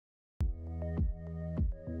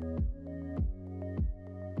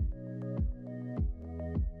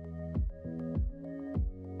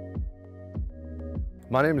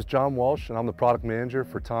My name is John Walsh and I'm the product manager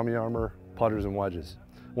for Tommy Armour putters and wedges.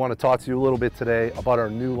 I want to talk to you a little bit today about our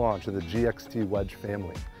new launch of the GXT wedge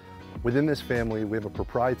family. Within this family, we have a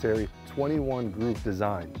proprietary 21 groove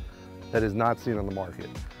design that is not seen on the market.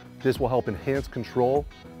 This will help enhance control,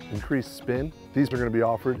 increase spin. These are going to be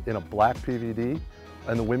offered in a black PVD,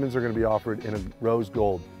 and the women's are going to be offered in a rose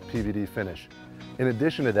gold PVD finish. In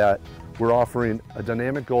addition to that, we're offering a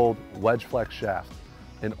dynamic gold wedge flex shaft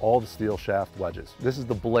in all the steel shaft wedges. This is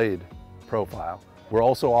the blade profile. We're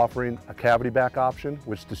also offering a cavity back option,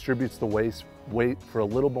 which distributes the weight for a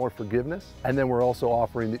little more forgiveness. And then we're also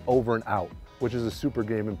offering the over and out, which is a super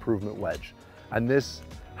game improvement wedge. And this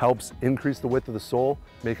helps increase the width of the sole,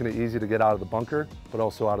 making it easy to get out of the bunker, but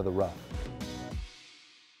also out of the rough.